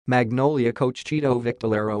Magnolia coach Chito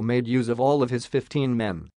Victolero made use of all of his 15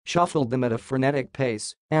 men, shuffled them at a frenetic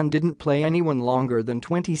pace, and didn't play anyone longer than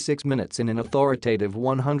 26 minutes in an authoritative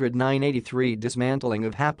 109-83 dismantling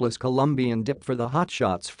of hapless Columbian Dyip for the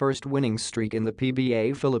Hotshots' first winning streak in the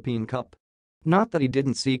PBA Philippine Cup. Not that he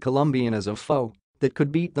didn't see Columbian as a foe that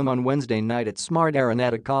could beat them on Wednesday night at Smart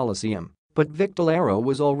Araneta Coliseum, but Victolero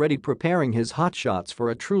was already preparing his Hotshots for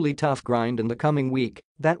a truly tough grind in the coming week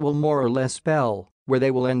that will more or less spell where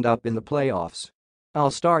they will end up in the playoffs.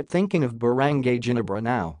 "I'll start thinking of Barangay Ginebra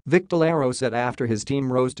now," Victolero said after his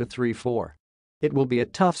team rose to 3-4. "It will be a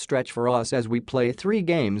tough stretch for us as we play 3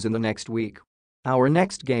 games in the next week. Our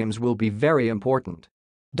next games will be very important."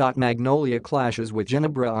 Magnolia clashes with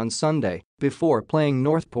Ginebra on Sunday before playing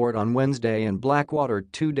NorthPort on Wednesday and Blackwater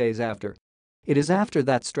 2 days after. "It is after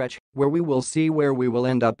that stretch where we will see where we will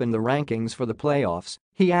end up in the rankings for the playoffs,"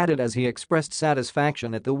 he added as he expressed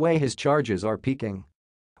satisfaction at the way his charges are peaking.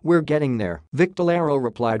 "We're getting there," Victolero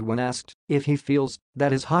replied when asked if he feels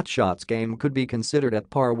that his Hotshots game could be considered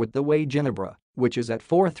at par with the way Ginebra, which is at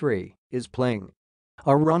 4-3, is playing.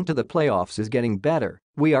 "Our run to the playoffs is getting better,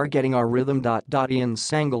 we are getting our rhythm. Ian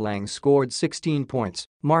Sangalang scored 16 points,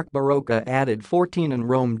 Mark Barroca added 14 and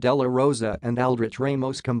Rome De La Rosa and Aldrich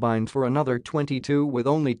Ramos combined for another 22 with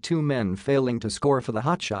only 2 men failing to score for the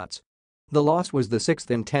Hotshots. The loss was the 6th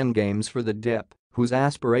in 10 games for the Dyip, whose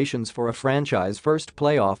aspirations for a franchise first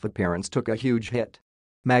playoff appearance took a huge hit.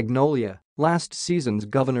 Magnolia, last season's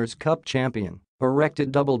Governor's Cup champion,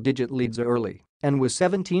 erected double-digit leads early and was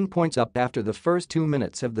 17 points up after the first 2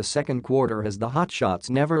 minutes of the second quarter as the Hotshots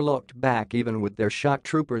never looked back even with their shot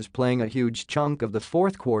troopers playing a huge chunk of the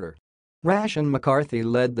fourth quarter. Rashan McCarthy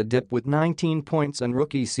led the Dyip with 19 points and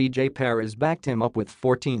rookie CJ Perez backed him up with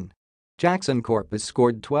 14. Jackson Corpus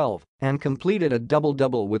scored 12 and completed a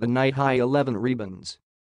double-double with a night-high 11 rebounds.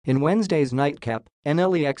 In Wednesday's nightcap,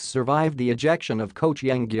 NLEX survived the ejection of coach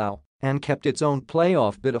Yang Giao and kept its own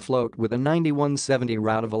playoff bid afloat with a 91-70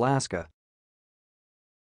 rout of Alaska.